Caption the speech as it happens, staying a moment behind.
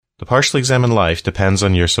The Partially Examined Life depends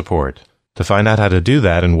on your support. To find out how to do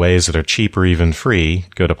that in ways that are cheap or even free,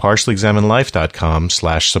 go to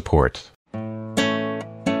partiallyexaminedlife.com/support.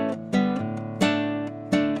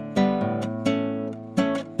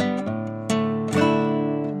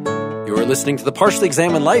 You're listening to The Partially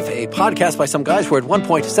Examined Life, a podcast by some guys who at one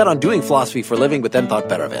point set on doing philosophy for a living but then thought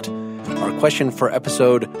better of it. Our question for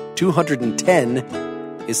episode 210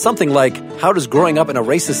 is something like, how does growing up in a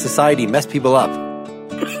racist society mess people up?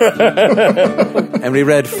 And we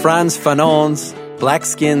read Frantz Fanon's Black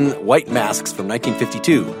Skin, White Masks from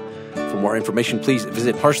 1952. For more information, please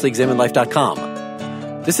visit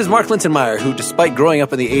partiallyexaminedlife.com. This is Mark Linsenmeyer, who, despite growing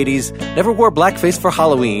up in the 80s, never wore blackface for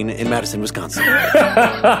Halloween in Madison, Wisconsin.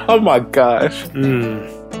 Oh my gosh.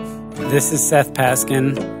 This is Seth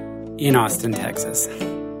Paskin in Austin, Texas.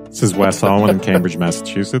 This is Wes Alwyn in Cambridge,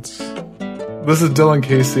 Massachusetts. This is Dylan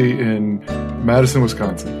Casey in Madison,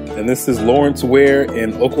 Wisconsin. And this is Lawrence Ware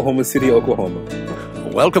in Oklahoma City, Oklahoma.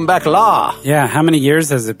 Welcome back, Law. Yeah, how many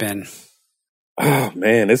years has it been? Oh,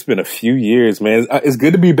 man, it's been a few years, man. It's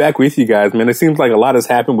good to be back with you guys, man. It seems like a lot has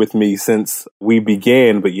happened with me since we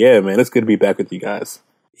began. But yeah, man, it's good to be back with you guys.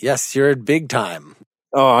 Yes, you're big time.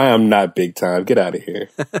 Oh, I am not big time. Get out of here.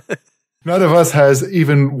 None of us has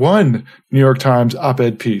even one New York Times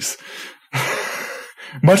op-ed piece,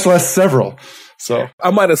 much less several. So I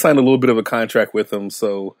might have signed a little bit of a contract with them.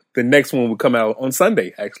 So the next one will come out on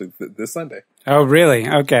Sunday, actually, this Sunday. Oh, really?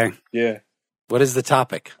 Okay. Yeah. What is the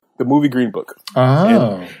topic? The movie Green Book. Oh.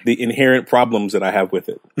 And the inherent problems that I have with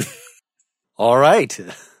it. All right.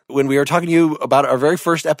 When we were talking to you about our very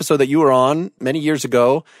first episode that you were on many years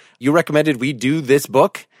ago, you recommended we do this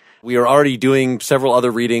book. We were already doing several other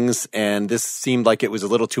readings, and this seemed like it was a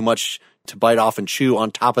little too much to bite off and chew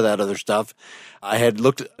on top of that other stuff. I had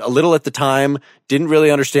looked a little at the time, didn't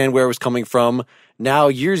really understand where it was coming from. Now,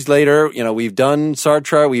 years later, we've done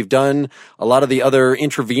Sartre, we've done a lot of the other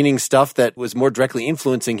intervening stuff that was more directly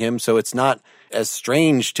influencing him, so it's not as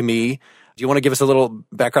strange to me. Do you want to give us a little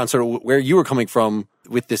background, sort of where you were coming from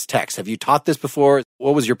with this text? Have you taught this before?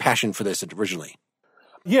 What was your passion for this originally?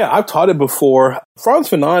 Yeah, I've taught it before.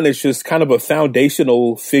 Frantz Fanon is just kind of a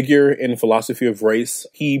foundational figure in philosophy of race.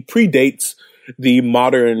 He predates the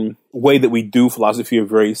modern way that we do philosophy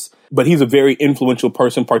of race, but he's a very influential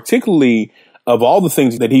person, particularly of all the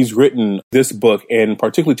things that he's written, this book, and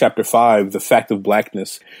particularly chapter 5, The Fact of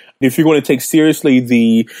Blackness. If you're going to take seriously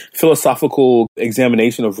the philosophical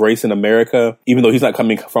examination of race in America, even though he's not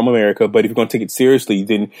coming from America, but if you're going to take it seriously,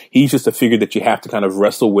 then he's just a figure that you have to kind of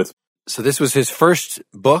wrestle with. So this was his first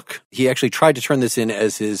book. He actually tried to turn this in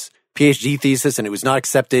as his PhD thesis, and it was not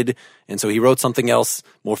accepted. And so he wrote something else,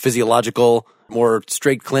 more physiological, more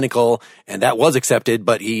straight clinical, and that was accepted,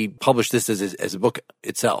 but he published this as a book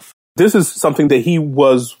itself. This is something that he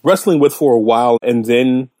was wrestling with for a while, and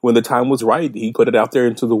then when the time was right, he put it out there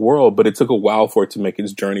into the world, but it took a while for it to make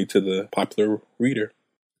its journey to the popular reader.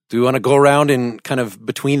 Do we want to go around and kind of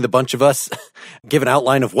between the bunch of us give an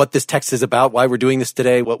outline of what this text is about, why we're doing this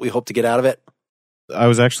today, what we hope to get out of it? I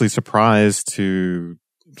was actually surprised to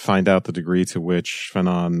find out the degree to which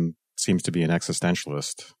Fanon seems to be an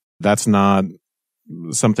existentialist. That's not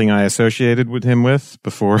something I associated with him with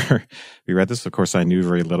before we read this. Of course, I knew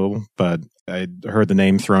very little, but I heard the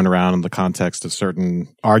name thrown around in the context of certain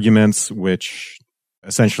arguments which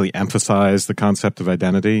essentially emphasize the concept of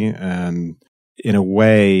identity. And in a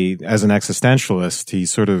way, as an existentialist, he's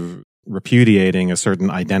sort of repudiating a certain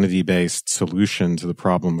identity-based solution to the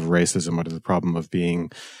problem of racism or to the problem of being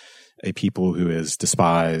a people who is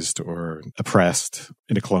despised or oppressed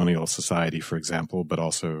in a colonial society, for example, but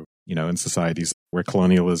also, in societies where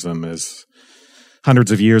colonialism is hundreds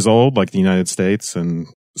of years old, like the United States. And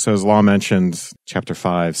so, as Law mentioned, chapter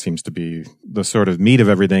 5 seems to be the sort of meat of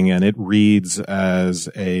everything, and it reads as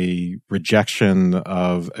a rejection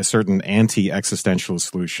of a certain anti-existential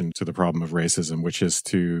solution to the problem of racism, which is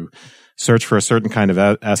to search for a certain kind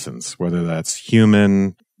of essence, whether that's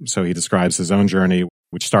human. So he describes his own journey,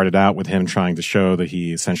 which started out with him trying to show that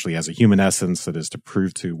he essentially has a human essence, that is to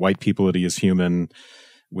prove to white people that he is human,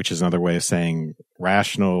 which is another way of saying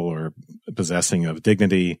rational or possessing of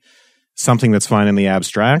dignity. Something that's fine in the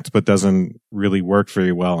abstract, but doesn't really work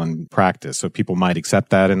very well in practice. So people might accept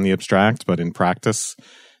that in the abstract, but in practice,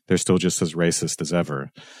 they're still just as racist as ever.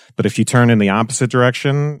 But if you turn in the opposite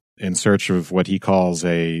direction, in search of what he calls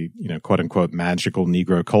a, quote unquote, magical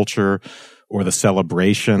Negro culture, or the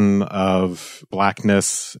celebration of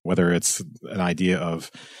blackness, whether it's an idea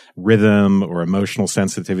of rhythm or emotional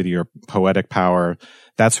sensitivity or poetic power,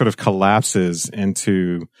 that sort of collapses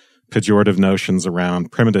into pejorative notions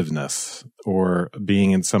around primitiveness or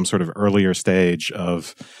being in some sort of earlier stage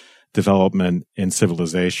of development in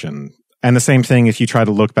civilization. And the same thing if you try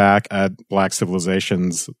to look back at Black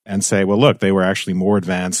civilizations and say, well, look, they were actually more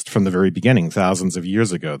advanced from the very beginning, thousands of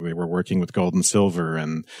years ago. They were working with gold and silver,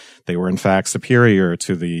 and they were in fact superior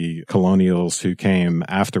to the colonials who came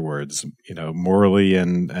afterwards, morally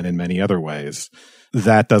and in many other ways.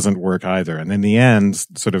 That doesn't work either. And in the end,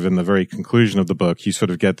 sort of in the very conclusion of the book, you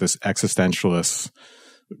sort of get this existentialist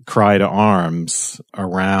cry to arms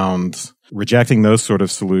around rejecting those sort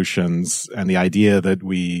of solutions and the idea that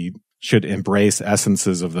we should embrace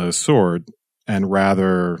essences of those sort, and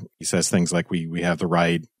rather, he says things like we have the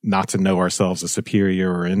right not to know ourselves as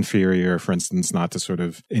superior or inferior, for instance, not to sort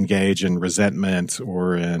of engage in resentment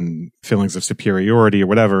or in feelings of superiority or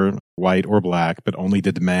whatever, white or black, but only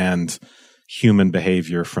to demand human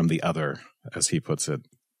behavior from the other, as he puts it.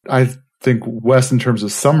 I think Wes, in terms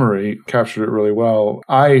of summary, captured it really well.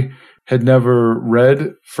 I had never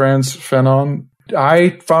read Frantz Fanon.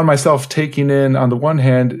 I found myself taking in, on the one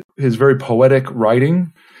hand, his very poetic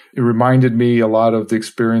writing. It reminded me a lot of the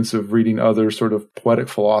experience of reading other sort of poetic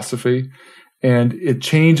philosophy. And it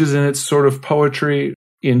changes in its sort of poetry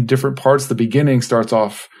in different parts. The beginning starts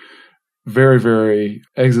off very, very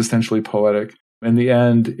existentially poetic. In the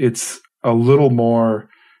end, it's a little more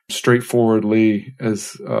straightforwardly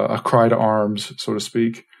as a cry to arms, so to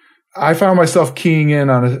speak. I found myself keying in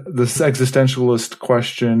on this existentialist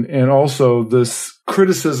question and also this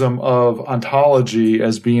criticism of ontology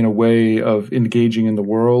as being a way of engaging in the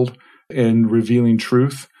world and revealing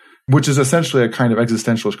truth, which is essentially a kind of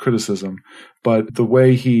existentialist criticism. But the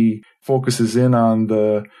way he focuses in on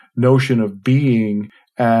the notion of being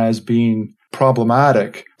as being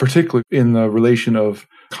problematic, particularly in the relation of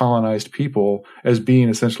colonized people, as being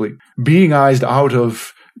essentially beingized out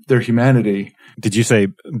of their humanity. Did you say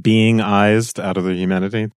beingized out of their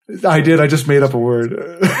humanity? I did. I just made up a word.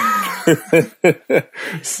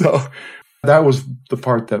 So that was the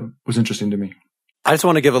part that was interesting to me. I just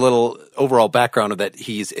want to give a little overall background of that.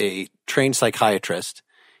 He's a trained psychiatrist.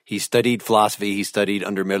 He studied philosophy. He studied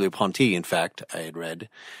under Merleau-Ponty, in fact, I had read.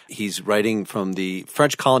 He's writing from the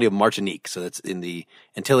French colony of Martinique. So that's in the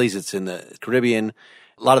Antilles. It's in the Caribbean.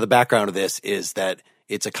 A lot of the background of this is that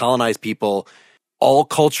it's a colonized people. All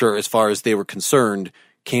culture, as far as they were concerned,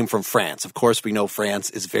 came from France. Of course, we know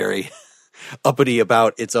France is very uppity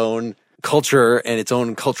about its own culture and its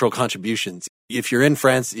own cultural contributions. If you're in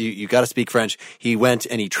France, you got to speak French. He went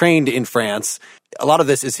and he trained in France. A lot of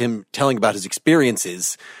this is him telling about his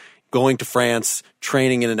experiences, going to France,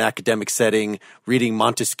 training in an academic setting, reading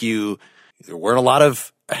Montesquieu. There weren't a lot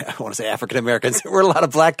of, I want to say African Americans, there were a lot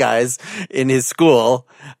of black guys in his school.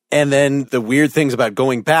 And then the weird things about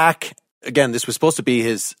going back. Again, this was supposed to be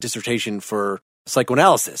his dissertation for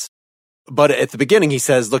psychoanalysis. But at the beginning, he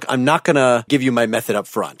says, look, I'm not going to give you my method up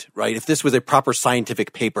front, right? If this was a proper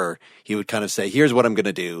scientific paper, he would kind of say, here's what I'm going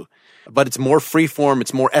to do. But it's more freeform,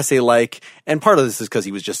 it's more essay-like. And part of this is because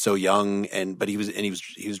he was just so young, but he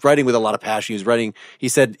was writing with a lot of passion. He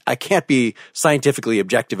said, I can't be scientifically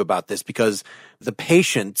objective about this because the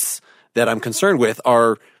patients that I'm concerned with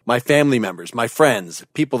are my family members, my friends,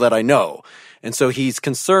 people that I know. And so he's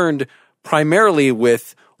concerned primarily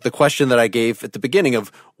with the question that I gave at the beginning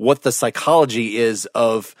of what the psychology is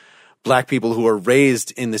of black people who are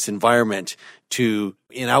raised in this environment to,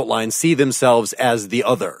 in outline, see themselves as the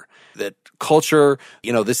other. That culture,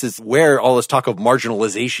 this is where all this talk of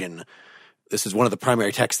marginalization, this is one of the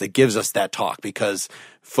primary texts that gives us that talk, because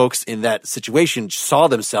folks in that situation saw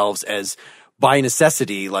themselves as by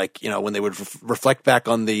necessity, like, when they would reflect back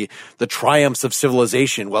on the triumphs of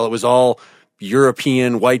civilization, well, it was all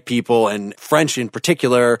European white people and French in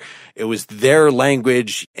particular. It was their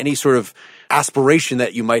language. Any sort of aspiration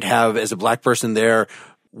that you might have as a black person there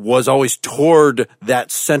was always toward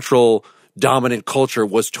that central dominant culture,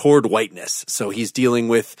 was toward whiteness. So he's dealing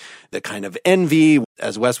with the kind of envy.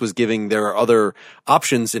 As Wes was giving, there are other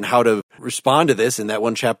options in how to respond to this. In that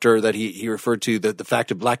one chapter that he referred to, the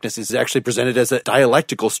fact of blackness is actually presented as a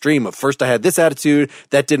dialectical stream of first I had this attitude,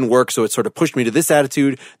 that didn't work, so it sort of pushed me to this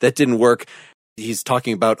attitude, that didn't work. He's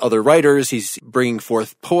talking about other writers. He's bringing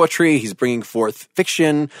forth poetry. He's bringing forth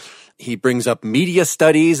fiction. He brings up media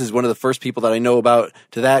studies as one of the first people that I know about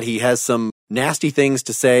to that. He has some nasty things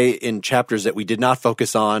to say in chapters that we did not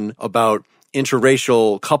focus on about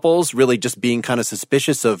interracial couples, really just being kind of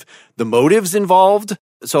suspicious of the motives involved.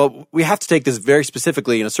 So we have to take this very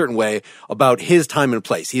specifically in a certain way about his time and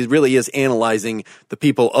place. He really is analyzing the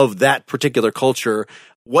people of that particular culture,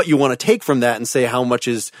 what you want to take from that and say how much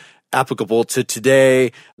is applicable to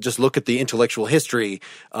today. Just look at the intellectual history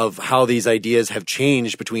of how these ideas have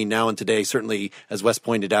changed between now and today. Certainly, as Wes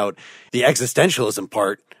pointed out, the existentialism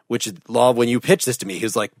part, which Law, when you pitched this to me, he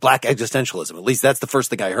was like, black existentialism. At least that's the first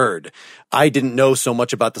thing I heard. I didn't know so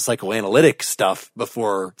much about the psychoanalytic stuff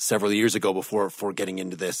before several years ago before getting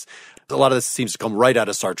into this. A lot of this seems to come right out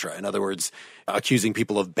of Sartre. In other words, accusing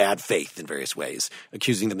people of bad faith in various ways,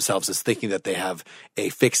 accusing themselves as thinking that they have a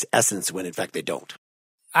fixed essence when in fact they don't.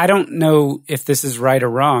 I don't know if this is right or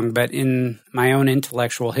wrong, but in my own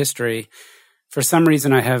intellectual history, for some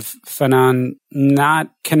reason I have Fanon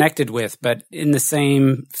not connected with, but in the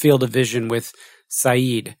same field of vision with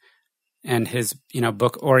Said and his,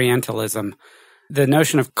 book Orientalism. The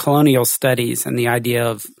notion of colonial studies and the idea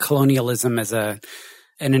of colonialism as an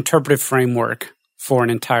interpretive framework for an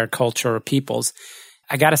entire culture or peoples.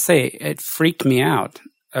 I got to say, it freaked me out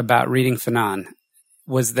about reading Fanon,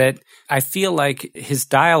 was that I feel like his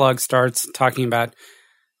dialogue starts talking about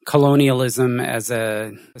colonialism as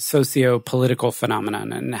a socio-political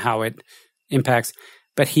phenomenon and how it impacts,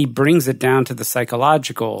 but he brings it down to the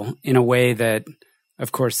psychological in a way that,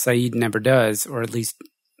 of course, Said never does, or at least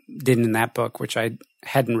didn't in that book, which I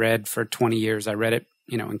hadn't read for 20 years. I read it,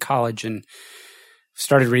 in college and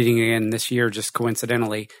started reading it again this year just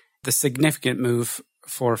coincidentally. The significant move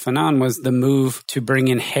for Fanon was the move to bring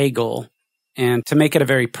in Hegel and to make it a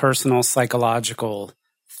very personal, psychological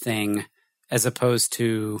thing as opposed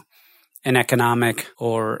to an economic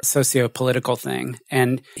or socio-political thing.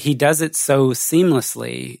 And he does it so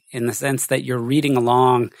seamlessly in the sense that you're reading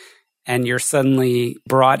along and you're suddenly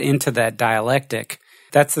brought into that dialectic.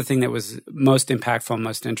 That's the thing that was most impactful,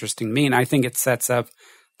 most interesting to me. And I think it sets up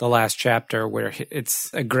the last chapter where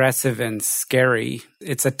it's aggressive and scary.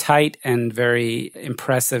 It's a tight and very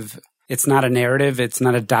impressive. It's not a narrative. It's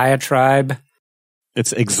not a diatribe.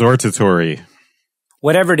 It's exhortatory.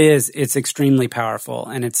 Whatever it is, it's extremely powerful.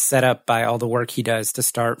 And it's set up by all the work he does to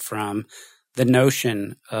start from the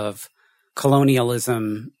notion of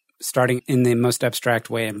colonialism, starting in the most abstract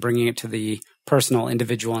way and bringing it to the personal,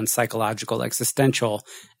 individual, and psychological, existential.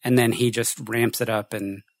 And then he just ramps it up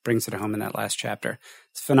and brings it home in that last chapter.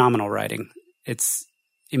 It's phenomenal writing. It's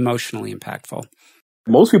emotionally impactful.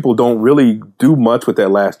 Most people don't really do much with that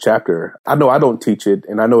last chapter. I know I don't teach it,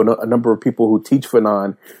 and I know a number of people who teach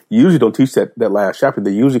Fanon usually don't teach that last chapter. They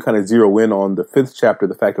usually kind of zero in on the fifth chapter,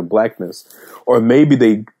 the fact of blackness, or maybe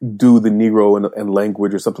they do the Negro and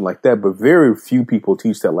language or something like that, but very few people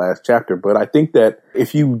teach that last chapter. But I think that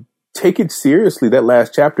if you take it seriously, that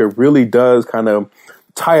last chapter really does kind of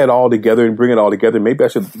tie it all together and bring it all together. Maybe I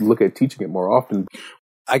should look at teaching it more often.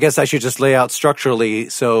 I guess I should just lay out structurally.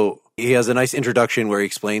 So he has a nice introduction where he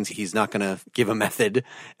explains he's not going to give a method,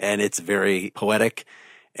 and it's very poetic.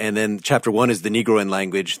 And then chapter 1 is the Negro and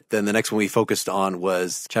language. Then the next one we focused on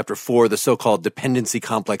was chapter 4, the so-called dependency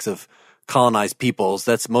complex of colonized peoples.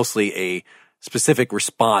 That's mostly a specific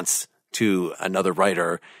response to another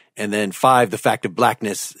writer. And then 5, the fact of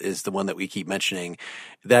blackness, is the one that we keep mentioning.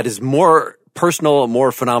 That is more personal,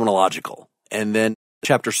 more phenomenological. And then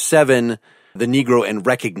chapter 7, the Negro and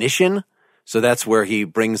recognition. So that's where he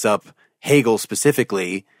brings up Hegel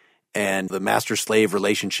specifically and the master-slave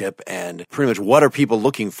relationship and pretty much what are people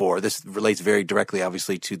looking for. This relates very directly,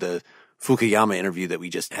 obviously, to the Fukuyama interview that we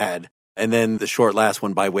just had. And then the short last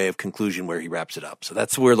one by way of conclusion where he wraps it up. So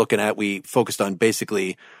that's what we're looking at. We focused on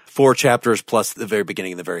basically 4 chapters plus the very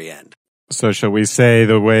beginning and the very end. So shall we say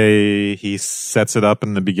the way he sets it up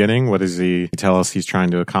in the beginning? What does he tell us he's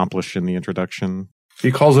trying to accomplish in the introduction?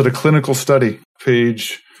 He calls it a clinical study.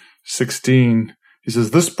 Page 16. He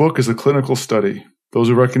says, this book is a clinical study. Those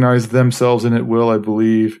who recognize themselves in it will, I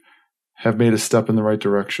believe, have made a step in the right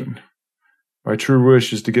direction. My true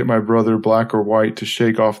wish is to get my brother, black or white, to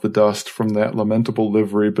shake off the dust from that lamentable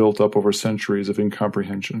livery built up over centuries of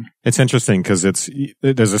incomprehension. It's interesting because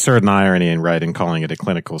there's a certain irony in writing calling it a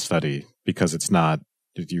clinical study, because it's not.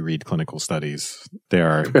 If you read clinical studies,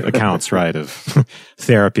 there are accounts, right, of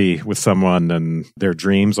therapy with someone and their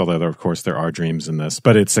dreams, although of course there are dreams in this,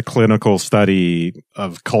 but it's a clinical study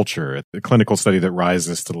of culture, a clinical study that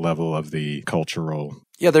rises to the level of the cultural.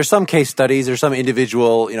 Yeah, there's some case studies, there's some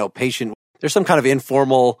individual, patient, there's some kind of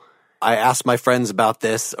informal, I asked my friends about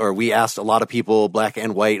this, or we asked a lot of people, black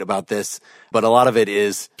and white, about this, but a lot of it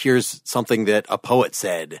is, here's something that a poet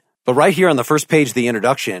said. But right here on the first page of the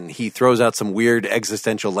introduction, he throws out some weird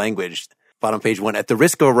existential language. Bottom page 1, at the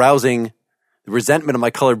risk of arousing the resentment of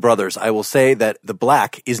my colored brothers, I will say that the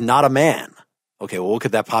black is not a man. Okay, well, what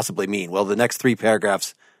could that possibly mean? Well, the next 3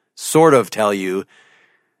 paragraphs sort of tell you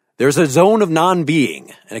there's a zone of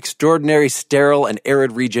non-being, an extraordinary sterile and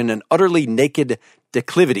arid region, an utterly naked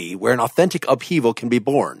declivity where an authentic upheaval can be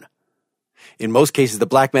born. In most cases, the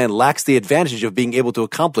black man lacks the advantage of being able to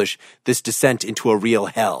accomplish this descent into a real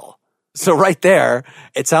hell. So right there,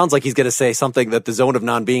 it sounds like he's going to say something that the zone of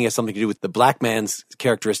non-being has something to do with the black man's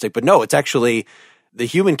characteristic. But no, it's actually the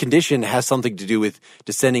human condition has something to do with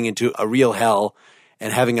descending into a real hell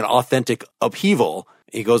and having an authentic upheaval.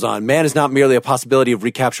 He goes on, man is not merely a possibility of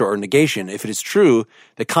recapture or negation. If it is true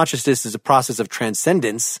that consciousness is a process of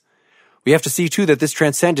transcendence, we have to see too that this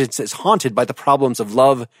transcendence is haunted by the problems of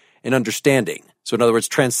love and understanding. So in other words,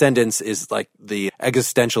 transcendence is like the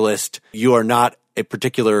existentialist. You are not a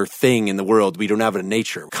particular thing in the world. We don't have it in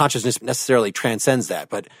nature. Consciousness necessarily transcends that,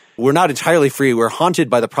 but we're not entirely free. We're haunted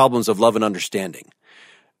by the problems of love and understanding.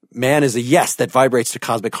 Man is a yes that vibrates to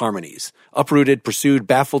cosmic harmonies. Uprooted, pursued,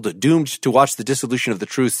 baffled, doomed to watch the dissolution of the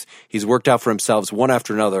truths he's worked out for himself one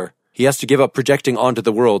after another. He has to give up projecting onto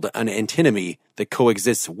the world an antinomy that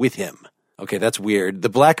coexists with him. Okay, that's weird. The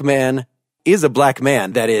black man is a black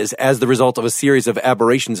man, that is, as the result of a series of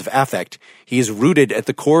aberrations of affect. He is rooted at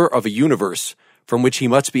the core of a universe from which he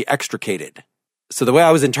must be extricated. So the way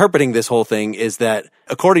I was interpreting this whole thing is that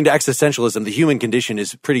according to existentialism, the human condition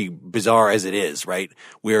is pretty bizarre as it is, right?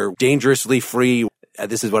 We're dangerously free.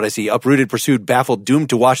 This is what I see. Uprooted, pursued, baffled, doomed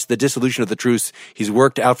to watch the dissolution of the truths he's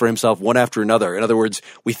worked out for himself one after another. In other words,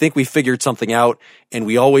 we think we figured something out and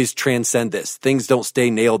we always transcend this. Things don't stay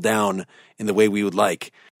nailed down in the way we would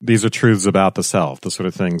like. These are truths about the self, the sort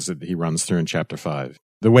of things that he runs through in chapter 5.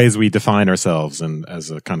 The ways we define ourselves and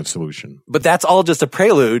as a kind of solution. But that's all just a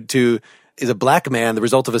prelude to, is a black man the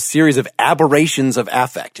result of a series of aberrations of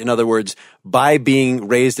affect? In other words, by being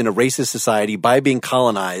raised in a racist society, by being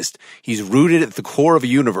colonized, he's rooted at the core of a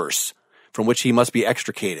universe from which he must be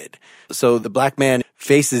extricated. So the black man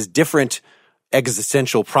faces different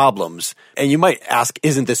existential problems. And you might ask,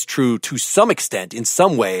 isn't this true to some extent, in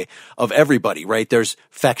some way, of everybody, right? There's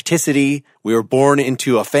facticity. We were born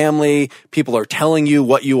into a family. People are telling you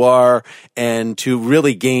what you are. And to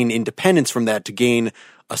really gain independence from that, to gain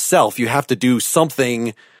a self, you have to do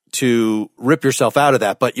something to rip yourself out of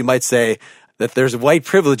that. But you might say that there's white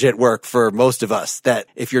privilege at work for most of us, that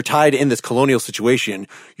if you're tied in this colonial situation,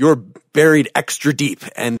 you're buried extra deep.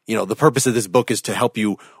 And, the purpose of this book is to help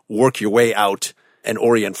you work your way out and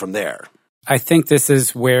orient from there. I think this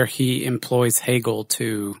is where he employs Hegel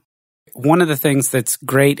to. One of the things that's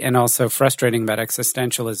great and also frustrating about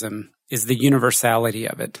existentialism is the universality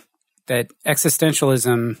of it. That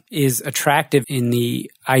existentialism is attractive in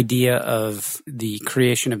the idea of the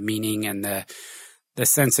creation of meaning and the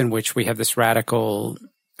sense in which we have this radical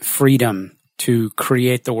freedom to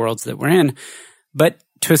create the worlds that we're in. But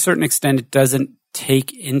to a certain extent, it doesn't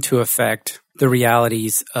take into effect the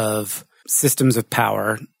realities of systems of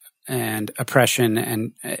power and oppression,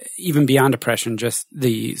 and even beyond oppression, just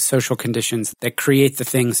the social conditions that create the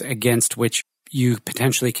things against which you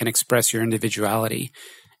potentially can express your individuality.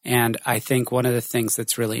 And I think one of the things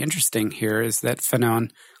that's really interesting here is that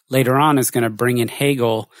Fanon later on is going to bring in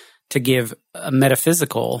Hegel to give a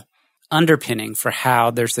metaphysical underpinning for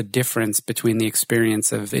how there's a difference between the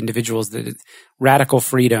experience of individuals, that radical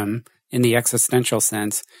freedom in the existential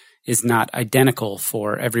sense is not identical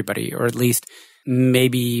for everybody, or at least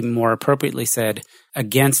maybe more appropriately said,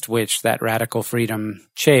 against which that radical freedom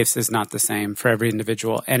chafes is not the same for every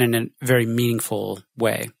individual, and in a very meaningful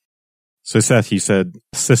way. So Seth, you said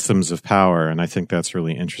systems of power, and I think that's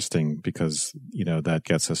really interesting because, that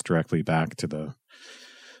gets us directly back to the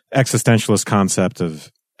existentialist concept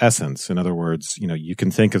of essence. In other words, you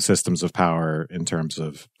can think of systems of power in terms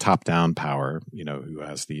of top-down power, who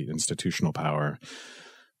has the institutional power.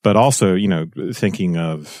 But also, thinking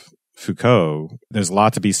of Foucault, there's a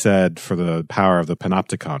lot to be said for the power of the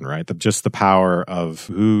panopticon, right? Just the power of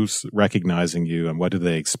who's recognizing you and what do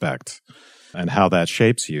they expect and how that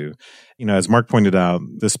shapes you. As Mark pointed out,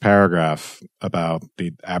 this paragraph about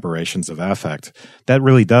the aberrations of affect, that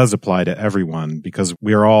really does apply to everyone because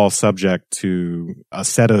we are all subject to a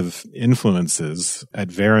set of influences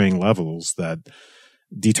at varying levels that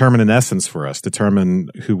determine an essence for us, determine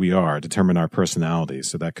who we are, determine our personality.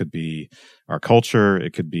 So that could be our culture,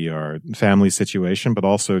 it could be our family situation, but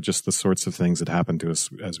also just the sorts of things that happen to us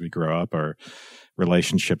as we grow up, our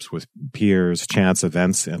relationships with peers, chance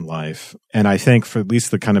events in life. And I think for at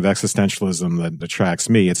least the kind of existentialism that attracts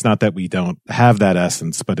me, it's not that we don't have that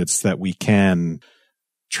essence, but it's that we can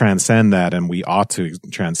transcend that and we ought to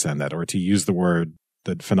transcend that, or to use the word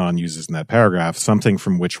that Fanon uses in that paragraph, something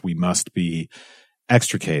from which we must be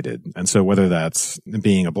extricated. And so whether that's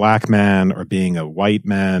being a black man or being a white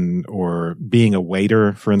man or being a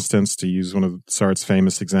waiter, for instance, to use one of Sartre's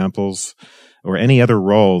famous examples, or any other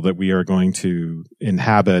role that we are going to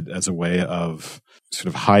inhabit as a way of sort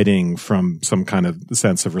of hiding from some kind of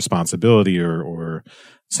sense of responsibility or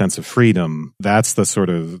sense of freedom. That's the sort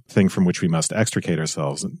of thing from which we must extricate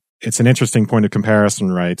ourselves. It's an interesting point of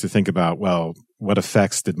comparison, right? To think about, well, what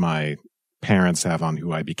effects did my parents have on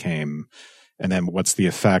who I became? And then what's the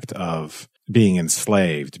effect of being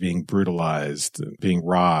enslaved, being brutalized, being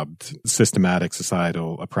robbed, systematic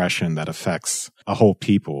societal oppression that affects a whole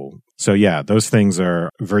people? So yeah, those things are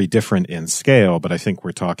very different in scale, but I think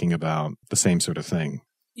we're talking about the same sort of thing.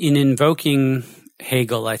 In invoking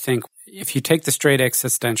Hegel, I think if you take the straight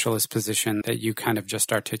existentialist position that you kind of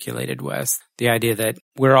just articulated, Wes, the idea that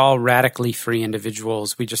we're all radically free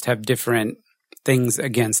individuals, we just have different things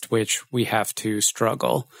against which we have to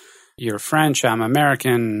struggle. You're French, I'm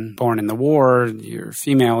American, born in the war, you're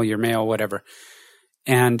female, you're male, whatever.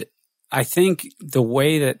 And I think the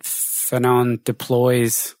way that Fanon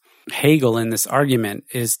deploys Hegel in this argument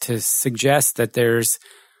is to suggest that there's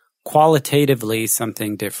qualitatively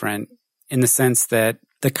something different in the sense that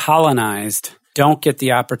the colonized don't get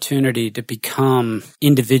the opportunity to become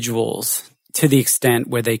individuals to the extent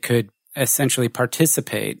where they could essentially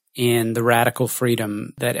participate in the radical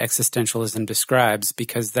freedom that existentialism describes,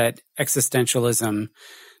 because that existentialism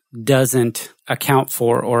doesn't account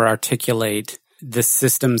for or articulate the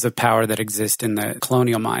systems of power that exist in the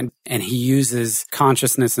colonial mind. And he uses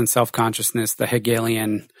consciousness and self-consciousness, the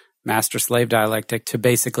Hegelian master-slave dialectic, to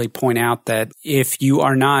basically point out that if you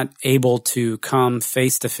are not able to come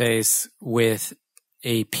face-to-face with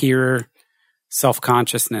a pure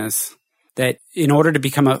self-consciousness, that in order to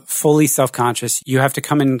become a fully self-conscious, you have to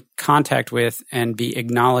come in contact with and be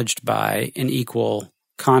acknowledged by an equal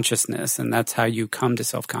consciousness. And that's how you come to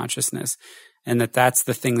self-consciousness. And that's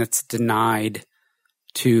the thing that's denied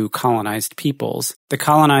to colonized peoples. The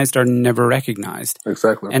colonized are never recognized.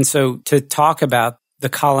 Exactly. And so to talk about the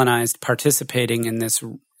colonized participating in this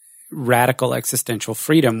radical existential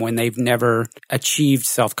freedom when they've never achieved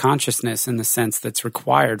self-consciousness in the sense that's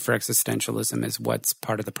required for existentialism is what's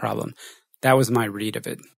part of the problem. That was my read of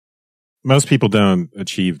it. Most people don't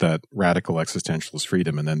achieve that radical existentialist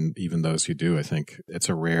freedom. And then even those who do, I think it's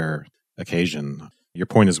a rare occasion. Your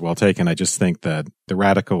point is well taken. I just think that the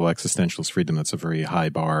radical existentialist freedom, that's a very high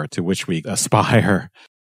bar to which we aspire.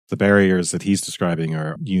 The barriers that he's describing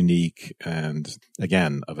are unique and,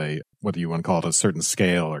 again, of a, whether you want to call it a certain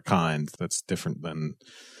scale or kind, that's different than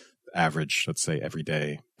average, let's say,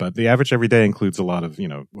 everyday. But the average everyday includes a lot of,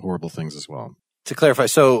 horrible things as well. To clarify,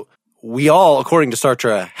 so we all, according to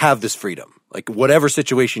Sartre, have this freedom. Like whatever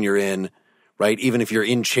situation you're in, right? Even if you're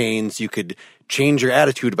in chains, you could change your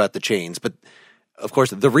attitude about the chains. But of course,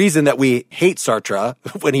 the reason that we hate Sartre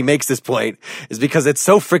when he makes this point is because it's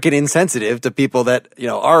so freaking insensitive to people that,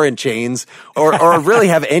 are in chains or really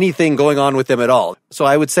have anything going on with them at all. So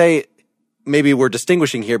I would say maybe we're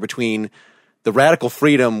distinguishing here between the radical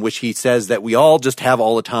freedom, which he says that we all just have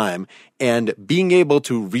all the time, and being able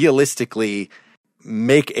to realistically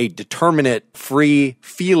make a determinate, free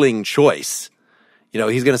feeling choice.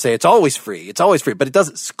 He's going to say it's always free, but it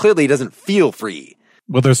doesn't feel free.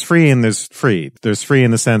 Well, there's free and there's free. There's free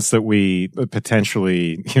in the sense that we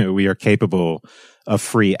potentially, we are capable of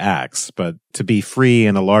free acts, but to be free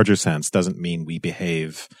in a larger sense doesn't mean we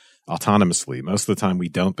behave autonomously. Most of the time we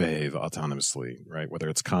don't behave autonomously, right? Whether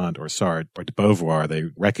it's Kant or Sartre or de Beauvoir, they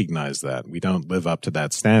recognize that. We don't live up to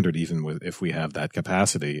that standard even if we have that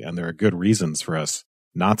capacity. And there are good reasons for us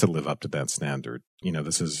not to live up to that standard.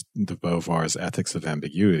 This is de Beauvoir's ethics of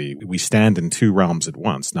ambiguity. We stand in two realms at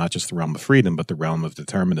once, not just the realm of freedom, but the realm of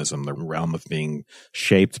determinism, the realm of being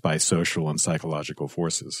shaped by social and psychological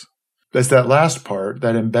forces. There's that last part,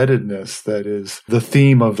 that embeddedness that is the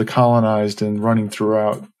theme of the colonized and running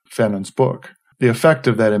throughout Fanon's book. The effect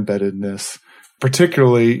of that embeddedness,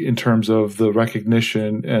 particularly in terms of the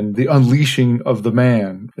recognition and the unleashing of the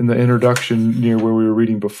man. In the introduction near where we were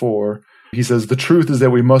reading before, he says, the truth is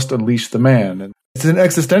that we must unleash the man. And it's an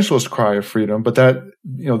existentialist cry of freedom, but that,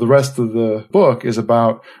 the rest of the book is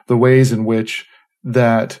about the ways in which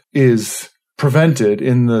that is prevented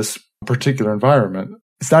in this particular environment.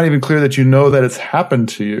 It's not even clear that you know that it's happened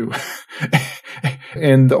to you.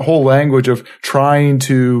 And the whole language of trying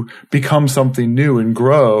to become something new and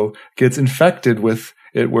grow gets infected with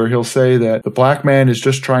it, where he'll say that the black man is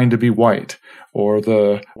just trying to be white, or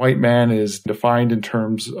the white man is defined in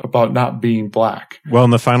terms about not being black. Well,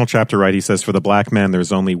 in the final chapter, right, he says, for the black man,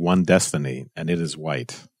 there's only one destiny, and it is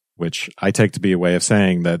white, which I take to be a way of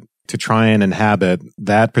saying that to try and inhabit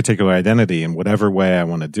that particular identity in whatever way I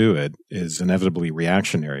want to do it is inevitably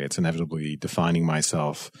reactionary. It's inevitably defining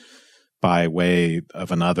myself by way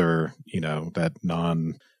of another, that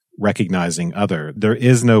recognizing other. There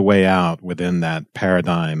is no way out within that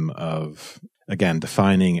paradigm of, again,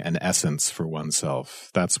 defining an essence for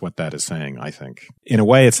oneself. That's what that is saying, I think. In a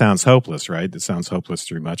way, it sounds hopeless, right? It sounds hopeless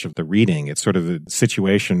through much of the reading. It's sort of a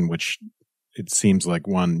situation which it seems like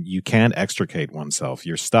you can't extricate oneself.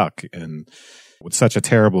 You're stuck. And with such a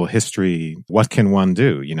terrible history, what can one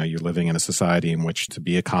do? You're living in a society in which to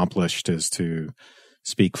be accomplished is to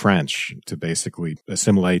speak French, to basically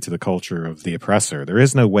assimilate to the culture of the oppressor. There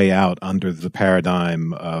is no way out under the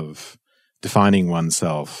paradigm of defining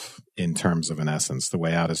oneself in terms of an essence. The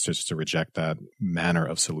way out is just to reject that manner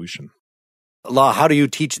of solution. Law, how do you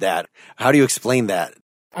teach that? How do you explain that?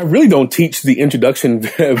 I really don't teach the introduction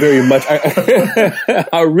very much.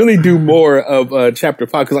 I really do more of chapter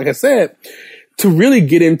 5 because, like I said, to really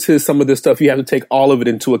get into some of this stuff, you have to take all of it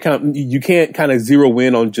into account. You can't kind of zero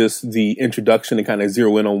in on just the introduction and kind of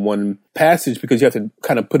zero in on one passage because you have to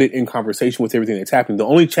kind of put it in conversation with everything that's happening. The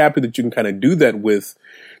only chapter that you can kind of do that with,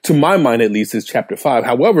 to my mind at least, is chapter 5.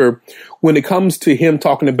 However, when it comes to him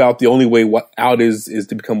talking about the only way out is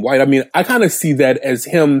to become white, I mean, I kind of see that as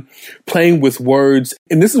him playing with words.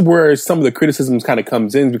 And this is where some of the criticisms kind of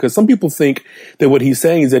comes in, because some people think that what he's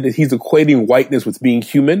saying is that he's equating whiteness with being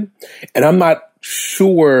human. And I'm not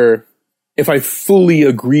sure if I fully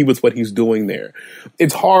agree with what he's doing there.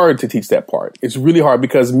 It's hard to teach that part. It's really hard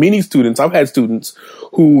because I've had students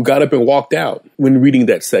who got up and walked out when reading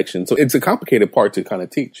that section. So it's a complicated part to kind of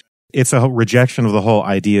teach. It's a rejection of the whole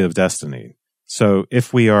idea of destiny. So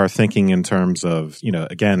if we are thinking in terms of,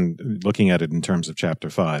 again, looking at it in terms of chapter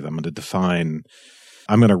 5, I'm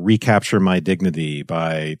going to recapture my dignity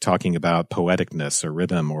by talking about poeticness or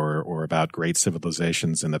rhythm or about great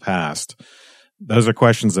civilizations in the past. Those are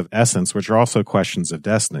questions of essence, which are also questions of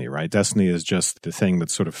destiny, right? Destiny is just the thing that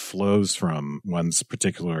sort of flows from one's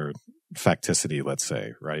particular facticity, let's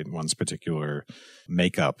say, right? One's particular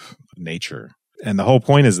makeup, nature. And the whole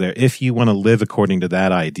point is there, if you want to live according to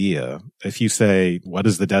that idea, if you say, what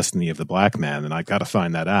is the destiny of the black man? And I've got to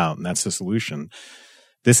find that out, and that's the solution.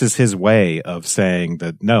 This is his way of saying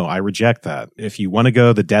that, no, I reject that. If you want to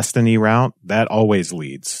go the destiny route, that always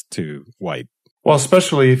leads to white. Well,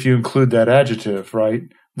 especially if you include that adjective, right?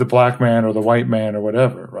 The black man or the white man or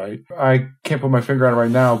whatever, right? I can't put my finger on it right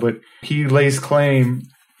now, but he lays claim,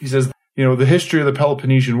 he says, the history of the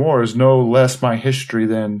Peloponnesian War is no less my history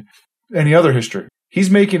than any other history. He's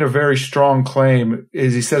making a very strong claim,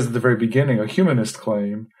 as he says at the very beginning, a humanist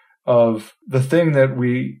claim of the thing that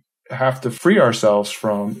we have to free ourselves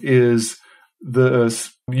from is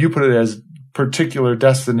you put it as particular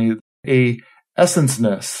destiny, a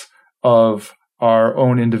essenceness of our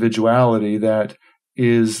own individuality that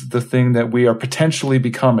is the thing that we are potentially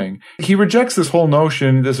becoming. He rejects this whole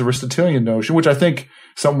notion, this Aristotelian notion, which I think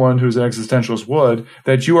someone who's an existentialist would,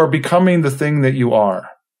 that you are becoming the thing that you are.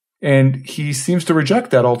 And he seems to reject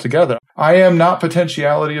that altogether. I am not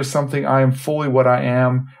potentiality of something. I am fully what I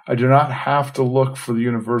am. I do not have to look for the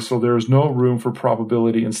universal. There is no room for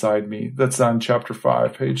probability inside me. That's on chapter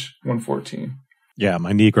 5, page 114. Yeah,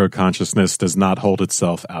 my Negro consciousness does not hold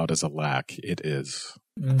itself out as a lack. It is.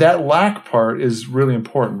 That lack part is really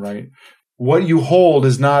important, right? What you hold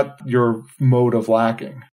is not your mode of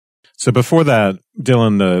lacking. So before that,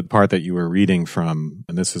 Dylan, the part that you were reading from,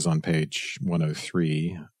 and this is on page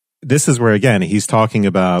 103, this is where, again, he's talking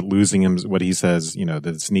about losing him, what he says,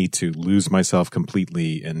 this need to lose myself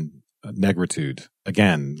completely in negritude.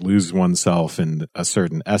 Again, lose oneself in a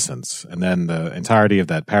certain essence. And then the entirety of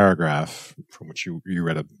that paragraph, from which you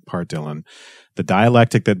read a part, Dylan, the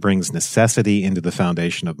dialectic that brings necessity into the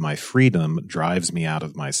foundation of my freedom drives me out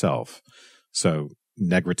of myself. So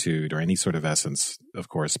negritude, or any sort of essence, of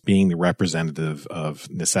course, being the representative of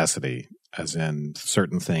necessity, as in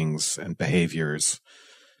certain things and behaviors,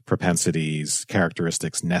 propensities,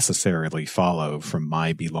 characteristics necessarily follow from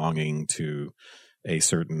my belonging to a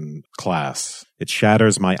certain class. It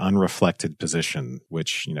shatters my unreflected position,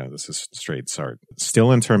 which, this is straight Sartre.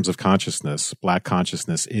 Still, in terms of consciousness, black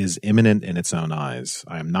consciousness is immanent in its own eyes.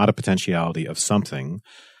 I am not a potentiality of something.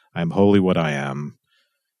 I am wholly what I am.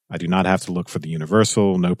 I do not have to look for the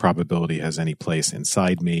universal. No probability has any place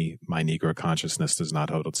inside me. My Negro consciousness does not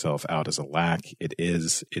hold itself out as a lack. It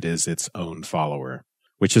is its own follower.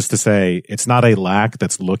 Which is to say, it's not a lack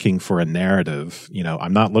that's looking for a narrative.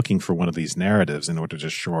 I'm not looking for one of these narratives in order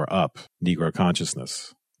to shore up Negro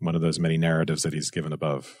consciousness, one of those many narratives that he's given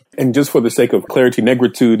above. And just for the sake of clarity,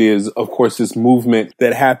 negritude is, of course, this movement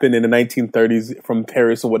that happened in the 1930s from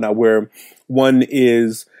Paris and whatnot, where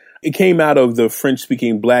it came out of the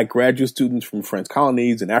French-speaking black graduate students from French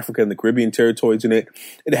colonies in Africa and the Caribbean territories, and it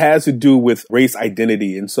has to do with race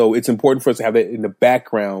identity. And so it's important for us to have that in the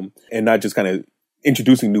background and not just kind of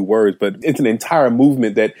introducing new words, but it's an entire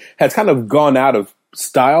movement that has kind of gone out of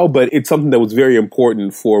style, but it's something that was very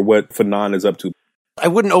important for what Fanon is up to. I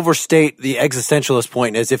wouldn't overstate the existentialist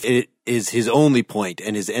point as if it is his only point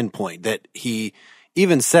and his end point, that he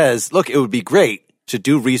even says, look, it would be great to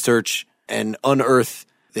do research and unearth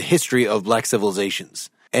the history of black civilizations.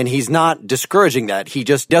 And he's not discouraging that. He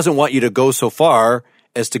just doesn't want you to go so far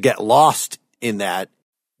as to get lost in that.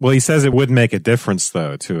 Well, he says it would make a difference,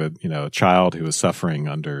 though, to a child who is suffering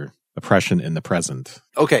under oppression in the present.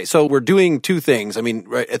 Okay, so we're doing two things. I mean,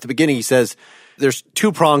 right at the beginning, he says there's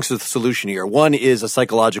two prongs to the solution here. One is a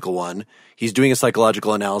psychological one. He's doing a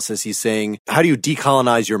psychological analysis. He's saying, how do you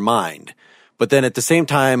decolonize your mind? But then at the same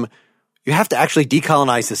time, you have to actually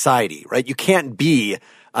decolonize society, right? You can't be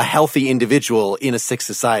a healthy individual in a sick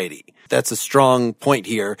society. That's a strong point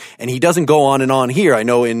here. And he doesn't go on and on here. I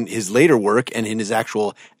know in his later work and in his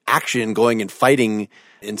actual action going and fighting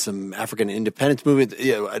in some African independence movement.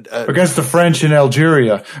 Against the French in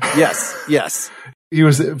Algeria. Yes. He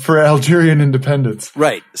was for Algerian independence.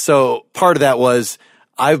 Right. So part of that was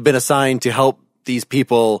I've been assigned to help these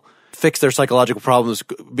people fix their psychological problems,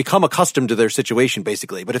 become accustomed to their situation,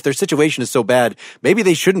 basically. But if their situation is so bad, maybe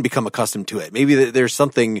they shouldn't become accustomed to it. Maybe there's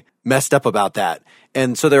something messed up about that.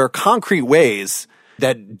 And so there are concrete ways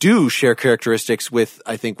that do share characteristics with,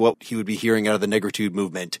 I think, what he would be hearing out of the negritude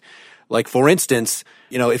movement. Like, for instance,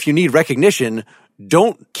 if you need recognition,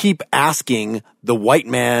 don't keep asking the white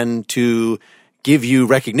man to give you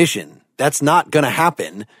recognition. That's not going to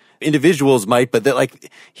happen. Individuals might, but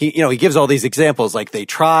he gives all these examples, like they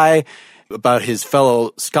try about his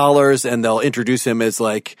fellow scholars and they'll introduce him as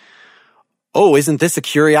like, oh, isn't this a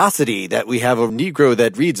curiosity that we have a Negro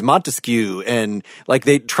that reads Montesquieu? And like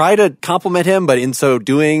they try to compliment him, but in so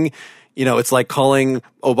doing, it's like calling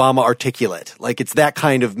Obama articulate. Like it's that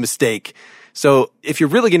kind of mistake. So if you're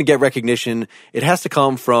really going to get recognition, it has to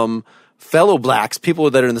come from fellow blacks,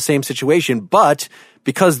 people that are in the same situation, but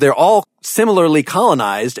because they're all similarly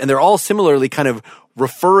colonized and they're all similarly kind of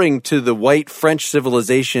referring to the white French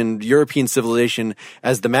civilization, European civilization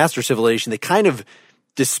as the master civilization, they kind of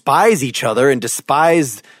despise each other and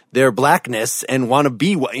despise their blackness and want to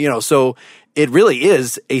be, so it really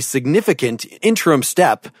is a significant interim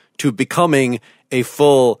step to becoming a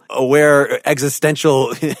full, aware, existential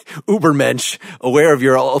Ubermensch, aware of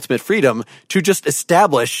your ultimate freedom, to just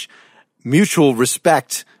establish mutual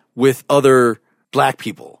respect with other black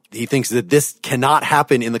people. He thinks that this cannot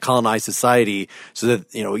happen in the colonized society, so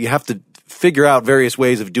that, you have to figure out various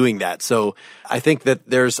ways of doing that. So I think that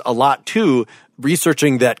there's a lot to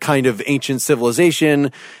researching that kind of ancient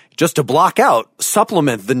civilization just to block out,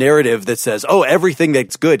 supplement the narrative that says, oh, everything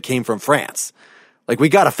that's good came from France. Like, we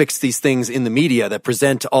got to fix these things in the media that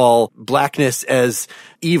present all blackness as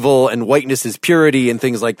evil and whiteness as purity and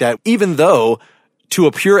things like that, even though to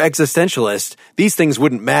a pure existentialist, these things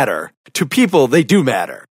wouldn't matter. To people, they do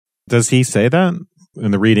matter. Does he say that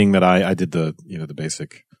in the reading that I did the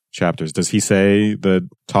basic chapters? Does he say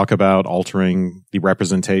talk about altering the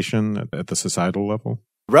representation at the societal level?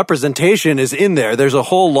 Representation is in there. There's a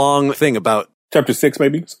whole long thing about Chapter 6,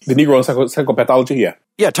 maybe? The Negro and psychopathology, yeah.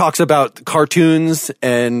 Yeah, it talks about cartoons,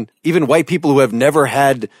 and even white people who have never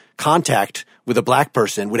had contact with a black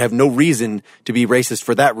person would have no reason to be racist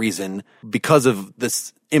for that reason because of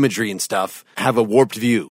this imagery and stuff, have a warped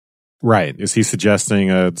view. Right. Is he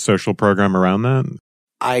suggesting a social program around that?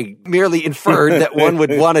 I merely inferred that one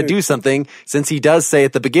would want to do something, since he does say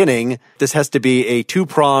at the beginning, this has to be a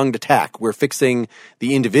two-pronged attack. We're fixing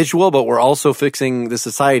the individual, but we're also fixing the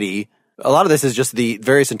society. A lot of this is just the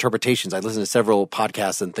various interpretations. I listened to several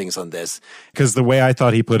podcasts and things on this. Because the way I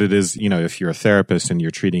thought he put it is, if you're a therapist and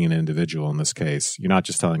you're treating an individual in this case, you're not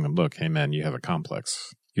just telling them, look, hey man, you have a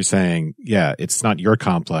complex. You're saying, yeah, it's not your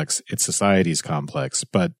complex, it's society's complex.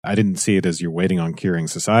 But I didn't see it as you're waiting on curing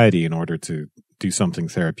society in order to do something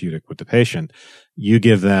therapeutic with the patient. You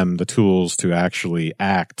give them the tools to actually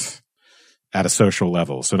act at a social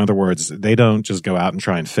level. So in other words, they don't just go out and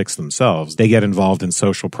try and fix themselves. They get involved in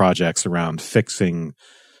social projects around fixing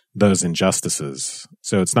those injustices.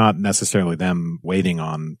 So it's not necessarily them waiting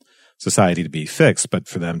on society to be fixed, but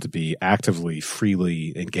for them to be actively,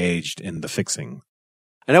 freely engaged in the fixing.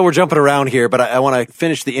 I know we're jumping around here, but I want to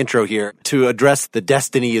finish the intro here to address the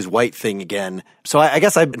destiny is white thing again. So I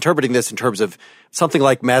guess I'm interpreting this in terms of something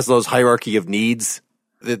like Maslow's hierarchy of needs.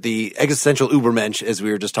 That the existential Ubermensch, as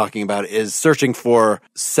we were just talking about, is searching for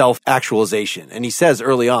self-actualization. And he says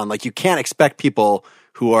early on, like, you can't expect people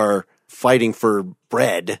who are fighting for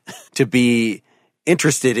bread to be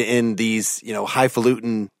interested in these,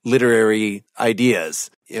 highfalutin literary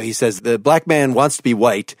ideas. He says the black man wants to be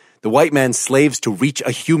white. The white man slaves to reach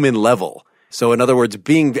a human level. So in other words,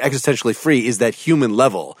 being existentially free is that human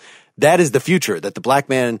level. That is the future, that the black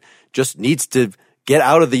man just needs to get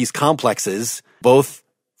out of these complexes, both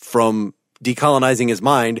from decolonizing his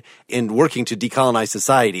mind and working to decolonize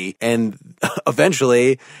society. And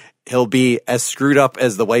eventually he'll be as screwed up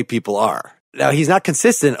as the white people are. Now, he's not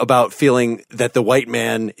consistent about feeling that the white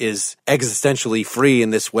man is existentially free in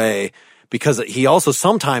this way, because he also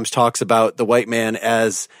sometimes talks about the white man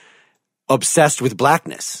as obsessed with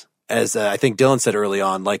blackness, as I think Dylan said early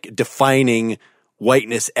on, like defining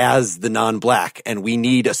whiteness as the non-black, and we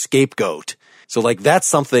need a scapegoat. So like that's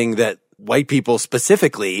something that white people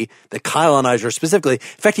specifically, the colonizers specifically, in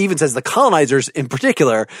fact, he even says the colonizers in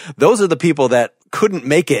particular, those are the people that couldn't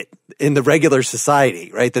make it in the regular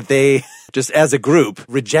society, right? That they just as a group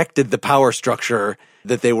rejected the power structure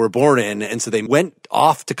that they were born in. And so they went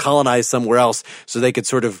off to colonize somewhere else so they could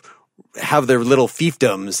sort of have their little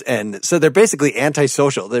fiefdoms. And so they're basically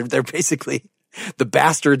antisocial. They're basically the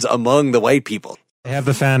bastards among the white people. They have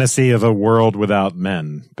the fantasy of a world without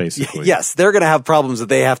men, basically. Yes, they're going to have problems that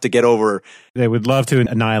they have to get over. They would love to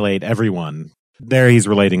annihilate everyone. There he's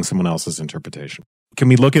relating someone else's interpretation. Can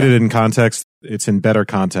we look at it in context? It's in better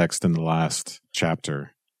context than the last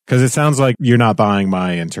chapter. Because it sounds like you're not buying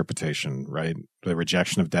my interpretation, right? The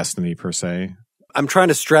rejection of destiny per se. I'm trying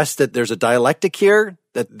to stress that there's a dialectic here,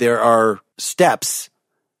 that there are steps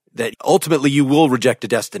that ultimately you will reject a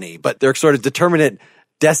destiny, but they're sort of determinate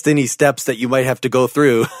destiny steps that you might have to go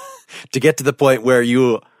through to get to the point where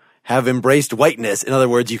you have embraced whiteness. In other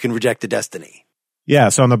words, you can reject a destiny. Yeah,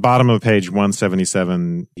 so on the bottom of page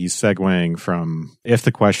 177, he's segueing from, if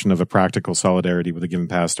the question of a practical solidarity with a given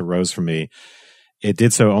past arose for me, it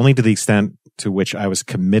did so only to the extent to which I was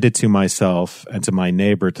committed to myself and to my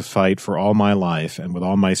neighbor to fight for all my life and with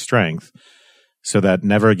all my strength, so that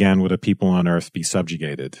never again would a people on earth be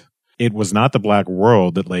subjugated. It was not the black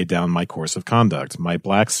world that laid down my course of conduct. My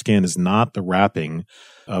black skin is not the wrapping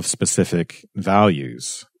of specific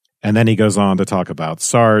values. And then he goes on to talk about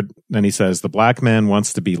Sartre. Then he says, the black man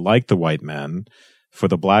wants to be like the white man. For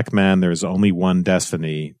the black man, there is only one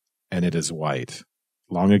destiny, and it is white.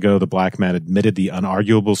 Long ago, the black man admitted the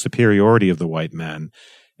unarguable superiority of the white man,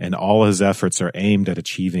 and all his efforts are aimed at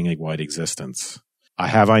achieving a white existence.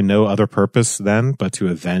 Have I no other purpose then but to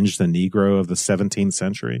avenge the Negro of the 17th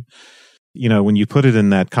century? You know, when you put it in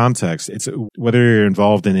that context, it's whether you're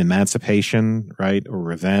involved in emancipation, right, or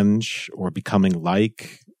revenge, or becoming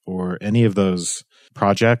like, or any of those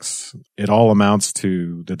projects, it all amounts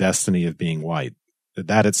to the destiny of being white.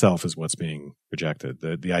 That itself is what's being rejected.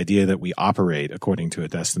 The idea that we operate according to a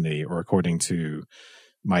destiny or according to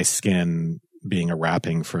my skin being a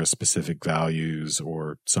wrapping for specific values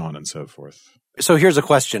or so on and so forth. So here's a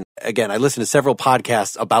question. Again, I listened to several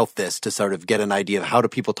podcasts about this to sort of get an idea of how do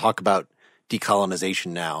people talk about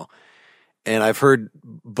decolonization now. And I've heard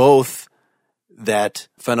both that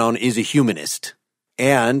Fanon is a humanist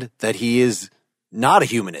and that he is not a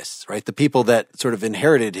humanist, right? The people that sort of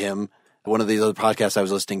inherited him, one of these other podcasts I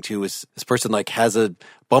was listening to was this person like has a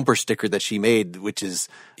bumper sticker that she made, which is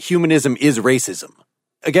humanism is racism.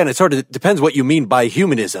 Again, it sort of depends what you mean by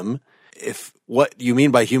humanism. If what you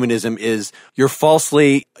mean by humanism is you're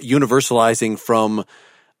falsely universalizing from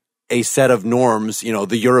a set of norms, you know,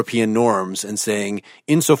 the European norms, and saying,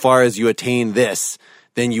 insofar as you attain this,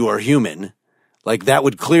 then you are human, like that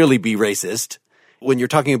would clearly be racist. When you're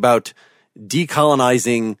talking about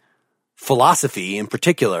decolonizing philosophy in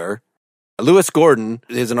particular, Lewis Gordon,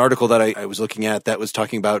 there's an article that I was looking at that was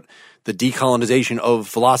talking about the decolonization of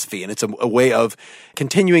philosophy, and it's a way of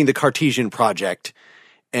continuing the Cartesian project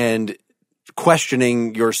and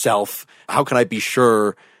questioning yourself. How can I be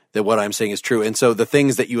sure that what I'm saying is true? And so the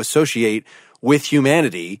things that you associate with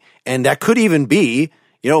humanity, and that could even be,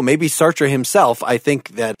 you know, maybe Sartre himself. I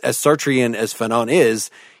think that as Sartrean as Fanon is,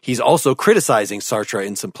 he's also criticizing Sartre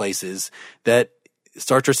in some places, that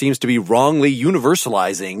Sartre seems to be wrongly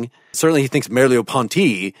universalizing. Certainly he thinks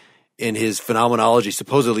Merleau-Ponty in his phenomenology,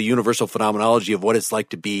 supposedly universal phenomenology of what it's like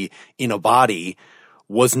to be in a body,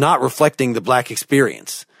 was not reflecting the black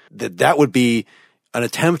experience. That would be an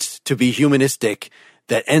attempt to be humanistic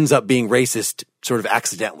that ends up being racist sort of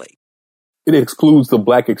accidentally. It excludes the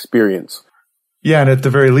black experience. Yeah, and at the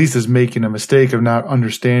very least is making a mistake of not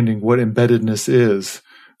understanding what embeddedness is,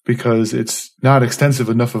 because it's not extensive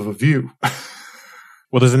enough of a view.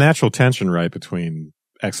 Well, there's a natural tension, right, between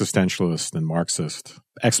existentialist and Marxist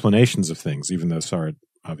explanations of things, even though Sartre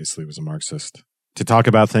obviously was a Marxist. To talk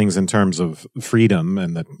about things in terms of freedom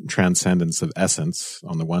and the transcendence of essence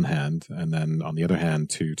on the one hand, and then on the other hand,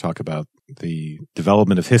 to talk about the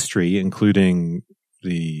development of history, including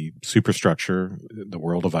the superstructure, the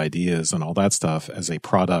world of ideas and all that stuff as a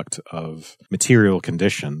product of material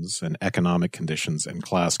conditions and economic conditions and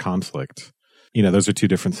class conflict. You know, those are two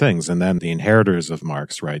different things. And then the inheritors of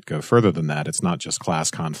Marx, right, go further than that. It's not just class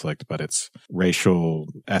conflict, but it's racial,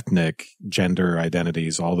 ethnic, gender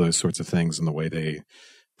identities, all those sorts of things and the way they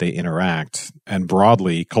interact, and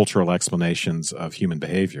broadly cultural explanations of human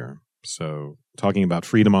behavior. So talking about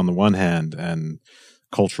freedom on the one hand and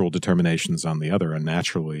cultural determinations on the other are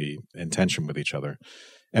naturally in tension with each other.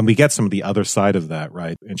 And we get some of the other side of that,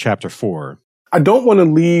 right, in chapter 4. I don't want to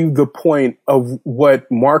leave the point of what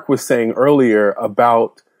Mark was saying earlier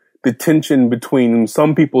about the tension between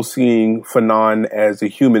some people seeing Fanon as a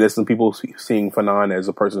humanist and people seeing Fanon as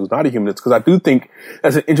a person who's not a humanist, because I do think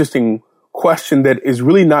that's an interesting question that is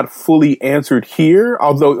really not fully answered here.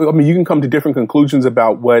 Although, I mean, you can come to different conclusions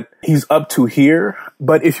about what he's up to here.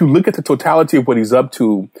 But if you look at the totality of what he's up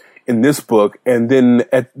to in this book and then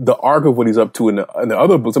at the arc of what he's up to in the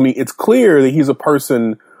other books, I mean, it's clear that he's a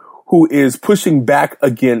person who is pushing back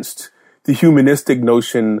against the humanistic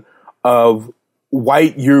notion of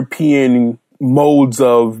white European modes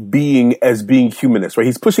of being as being humanist, right?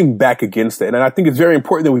 He's pushing back against that. And I think it's very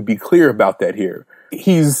important that we be clear about that here.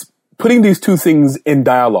 He's putting these two things in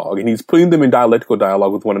dialogue, and he's putting them in dialectical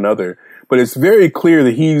dialogue with one another. But it's very clear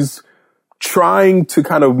that he's trying to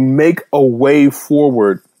kind of make a way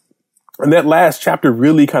forward. And that last chapter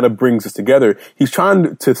really kind of brings us together. He's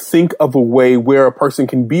trying to think of a way where a person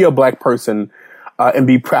can be a black person and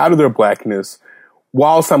be proud of their blackness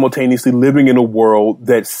while simultaneously living in a world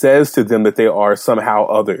that says to them that they are somehow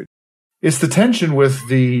othered. It's the tension with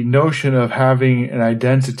the notion of having an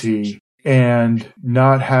identity and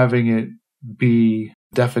not having it be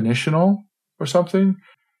definitional or something,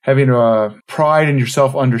 having a pride in your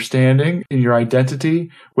self-understanding, in your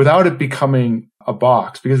identity, without it becoming a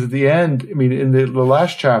box. Because at the end, I mean, in the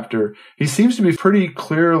last chapter, he seems to be pretty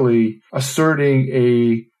clearly asserting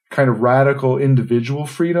a kind of radical individual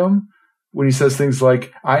freedom when he says things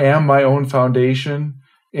like, I am my own foundation,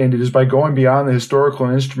 and it is by going beyond the historical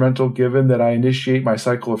and instrumental given that I initiate my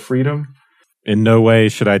cycle of freedom. In no way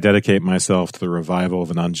should I dedicate myself to the revival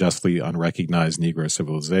of an unjustly unrecognized Negro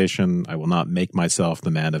civilization. I will not make myself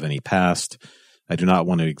the man of any past. I do not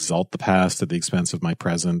want to exalt the past at the expense of my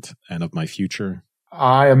present and of my future.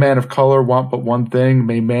 I, a man of color, want but one thing.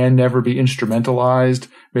 May man never be instrumentalized.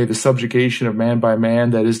 May the subjugation of man by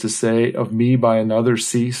man, that is to say, of me by another,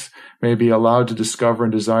 cease. May be allowed to discover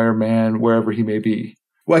and desire man wherever he may be.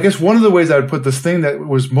 Well, I guess one of the ways I would put this thing that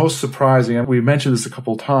was most surprising, and we mentioned this a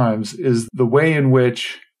couple of times, is the way in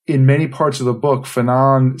which, in many parts of the book,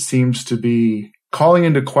 Fanon seems to be calling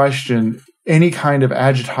into question any kind of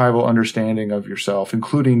adjectival understanding of yourself,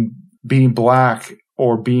 including being black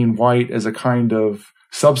or being white as a kind of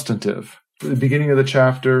substantive. At the beginning of the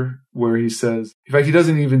chapter, where he says, in fact, he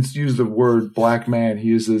doesn't even use the word black man. He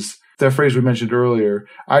uses that phrase we mentioned earlier,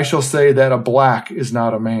 I shall say that a black is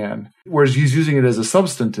not a man, whereas he's using it as a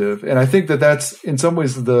substantive. And I think that that's in some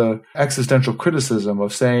ways the existential criticism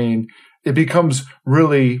of saying it becomes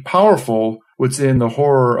really powerful what's in the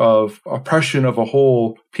horror of oppression of a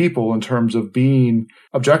whole people in terms of being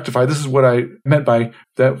objectified. This is what I meant by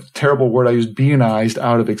that terrible word I used, beingized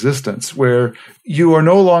out of existence, where you are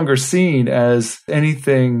no longer seen as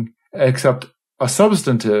anything except a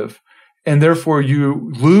substantive. And therefore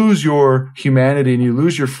you lose your humanity and you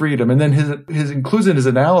lose your freedom. And then his includes in his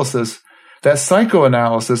analysis that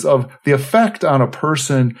psychoanalysis of the effect on a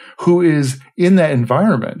person who is in that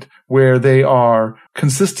environment where they are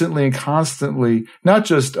consistently and constantly not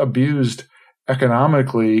just abused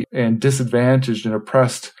economically and disadvantaged and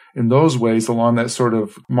oppressed in those ways along that sort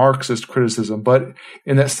of Marxist criticism, but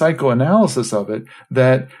in that psychoanalysis of it,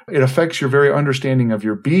 that it affects your very understanding of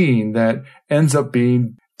your being that ends up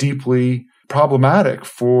being deeply problematic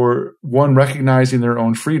for one recognizing their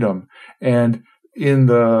own freedom. And in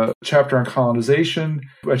the chapter on colonization,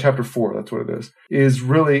 chapter 4, that's what it is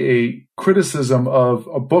really a criticism of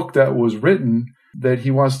a book that was written that he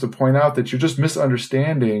wants to point out that you're just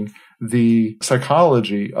misunderstanding the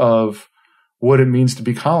psychology of what it means to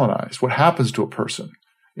be colonized, what happens to a person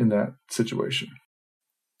in that situation.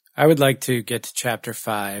 I would like to get to chapter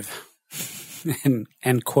 5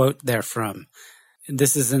 and quote therefrom.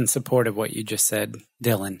 This is in support of what you just said,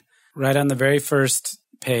 Dylan. Right on the very first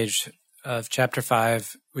page of chapter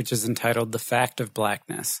 5, which is entitled The Fact of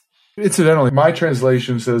Blackness. Incidentally, my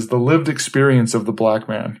translation says the lived experience of the black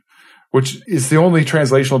man, which is the only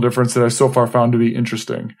translational difference that I've so far found to be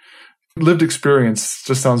interesting. Lived experience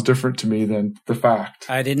just sounds different to me than the fact.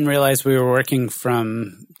 I didn't realize we were working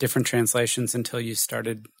from different translations until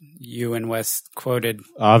you and Wes quoted.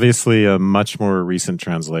 Obviously, a much more recent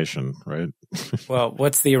translation, right? Well,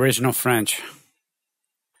 what's the original French?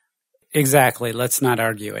 Exactly. Let's not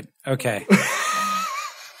argue it. Okay.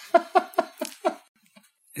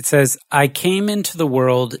 It says, I came into the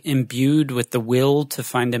world imbued with the will to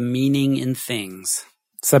find a meaning in things.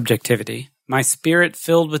 Subjectivity. My spirit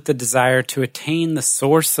filled with the desire to attain the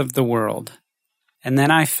source of the world. And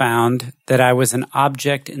then I found that I was an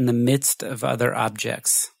object in the midst of other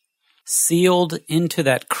objects. Sealed into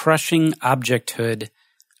that crushing objecthood,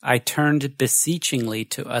 I turned beseechingly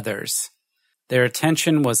to others. Their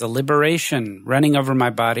attention was a liberation running over my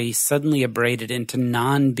body, suddenly abraded into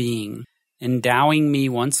non-being, endowing me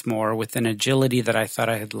once more with an agility that I thought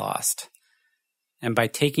I had lost. And by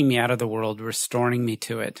taking me out of the world, restoring me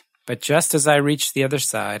to it. But just as I reached the other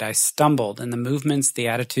side, I stumbled, and the movements, the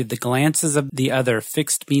attitude, the glances of the other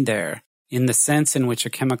fixed me there, in the sense in which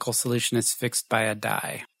a chemical solution is fixed by a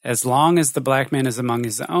dye. As long as the black man is among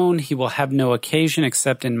his own, he will have no occasion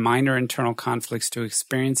except in minor internal conflicts to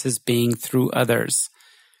experience his being through others.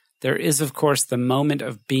 There is, of course, the moment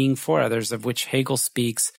of being for others of which Hegel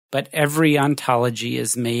speaks, but every ontology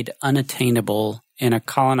is made unattainable in a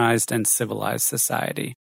colonized and civilized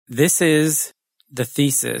society. This is the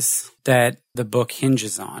thesis that the book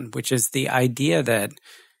hinges on, which is the idea that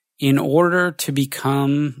in order to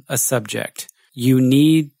become a subject, you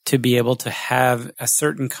need to be able to have a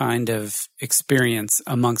certain kind of experience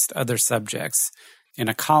amongst other subjects. In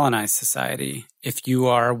a colonized society, if you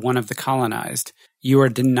are one of the colonized, you are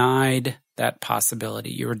denied that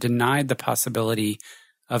possibility. You are denied the possibility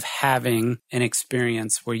of having an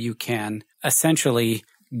experience where you can essentially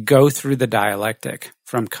go through the dialectic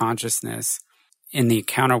from consciousness in the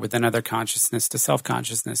encounter with another consciousness to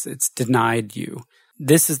self-consciousness. It's denied you.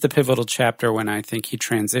 This is the pivotal chapter when I think he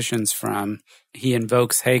transitions from, he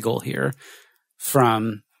invokes Hegel here,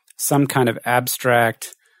 from some kind of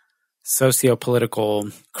abstract socio-political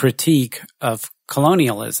critique of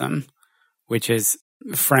colonialism, which is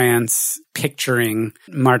France picturing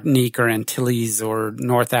Martinique or Antilles or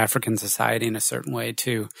North African society in a certain way,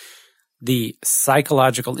 to the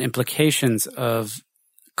psychological implications of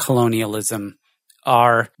colonialism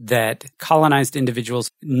are that colonized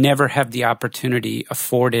individuals never have the opportunity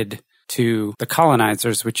afforded to the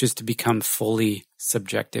colonizers, which is to become fully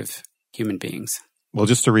subjective human beings. Well,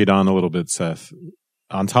 just to read on a little bit, Seth,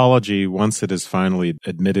 ontology, once it is finally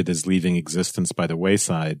admitted as leaving existence by the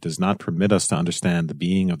wayside, does not permit us to understand the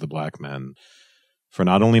being of the black man. For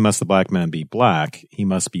not only must the black man be black, he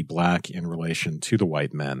must be black in relation to the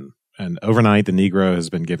white men. And overnight, the Negro has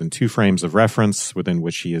been given two frames of reference within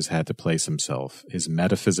which he has had to place himself: his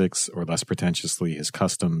metaphysics, or less pretentiously, his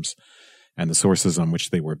customs, and the sources on which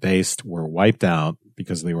they were based were wiped out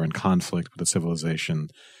because they were in conflict with a civilization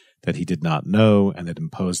that he did not know and that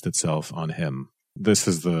imposed itself on him. This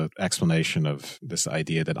is the explanation of this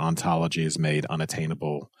idea that ontology is made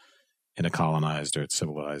unattainable in a colonized or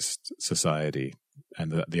civilized society,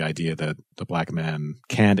 and the idea that the black man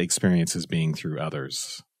can't experience his being through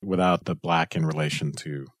others without the black in relation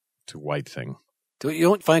to white thing. You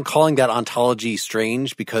don't find calling that ontology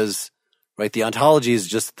strange? Because, right, the ontology is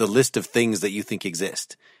just the list of things that you think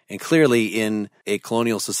exist. And clearly in a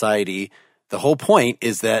colonial society, the whole point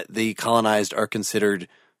is that the colonized are considered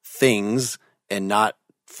things and not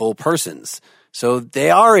full persons. So they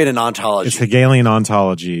are in an ontology. It's Hegelian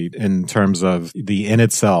ontology in terms of the in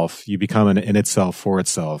itself. You become an in itself for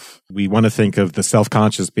itself. We want to think of the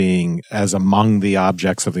self-conscious being as among the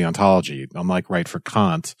objects of the ontology. Unlike, right, for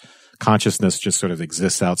Kant, consciousness just sort of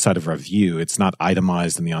exists outside of our view. It's not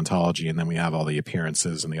itemized in the ontology, and then we have all the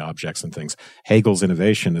appearances and the objects and things. Hegel's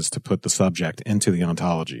innovation is to put the subject into the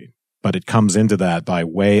ontology, but it comes into that by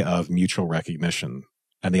way of mutual recognition.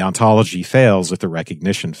 And the ontology fails if the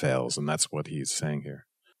recognition fails, and that's what he's saying here.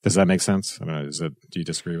 Does that make sense? I mean, do you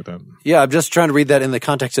disagree with that? Yeah, I'm just trying to read that in the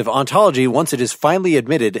context of ontology. Once it is finally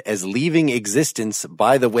admitted as leaving existence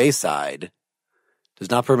by the wayside,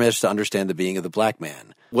 does not permit us to understand the being of the black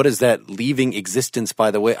man. What is that leaving existence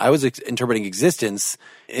by the way? I was interpreting existence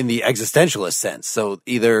in the existentialist sense. So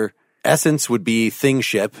either essence would be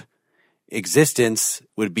thingship, existence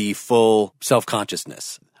would be full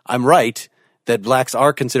self-consciousness. I'm right that blacks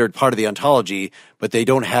are considered part of the ontology, but they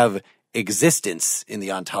don't have existence in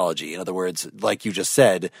the ontology. In other words, like you just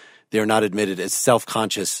said, they're not admitted as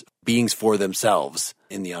self-conscious beings for themselves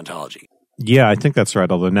in the ontology. Yeah, I think that's right.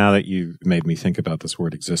 Although now that you've made me think about this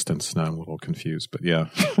word existence, now I'm a little confused, but yeah.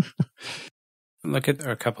 Look at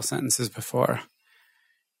a couple sentences before.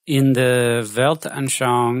 In the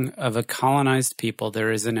Weltanschauung of a colonized people,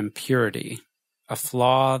 there is an impurity, a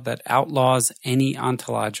flaw that outlaws any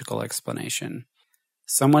ontological explanation.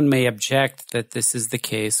 Someone may object that this is the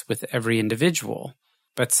case with every individual,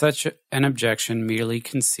 but such an objection merely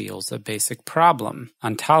conceals a basic problem.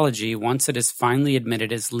 Ontology, once it is finally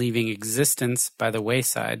admitted as leaving existence by the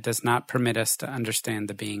wayside, does not permit us to understand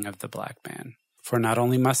the being of the black man. For not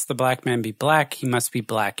only must the black man be black, he must be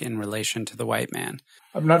black in relation to the white man.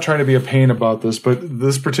 I'm not trying to be a pain about this, but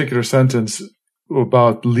this particular sentence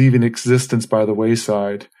about leaving existence by the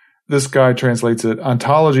wayside, this guy translates it,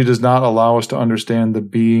 ontology does not allow us to understand the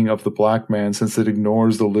being of the black man since it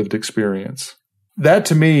ignores the lived experience. That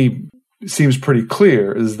to me seems pretty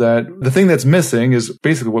clear, is that the thing that's missing is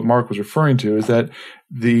basically what Mark was referring to, is that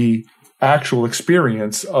the actual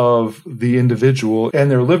experience of the individual and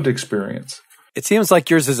their lived experience. It seems like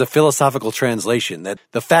yours is a philosophical translation, that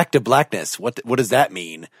the fact of blackness, what does that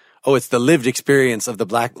mean? Oh, it's the lived experience of the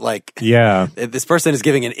black, Yeah. This person is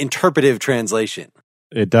giving an interpretive translation.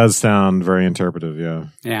 It does sound very interpretive, yeah.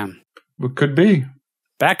 Yeah. It could be.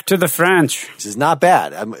 Back to the French. Which is not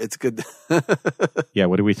bad. It's good. Yeah,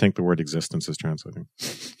 what do we think the word existence is translating?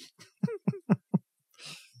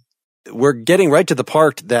 We're getting right to the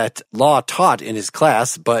part that Law taught in his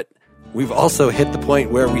class, but we've also hit the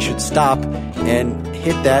point where we should stop and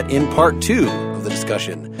hit that in part 2 of the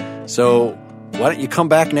discussion. So why don't you come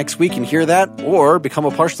back next week and hear that, or become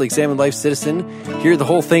a partially examined life citizen, hear the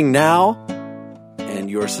whole thing now,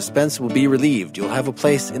 and your suspense will be relieved. You'll have a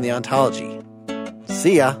place in the ontology.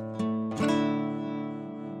 See ya.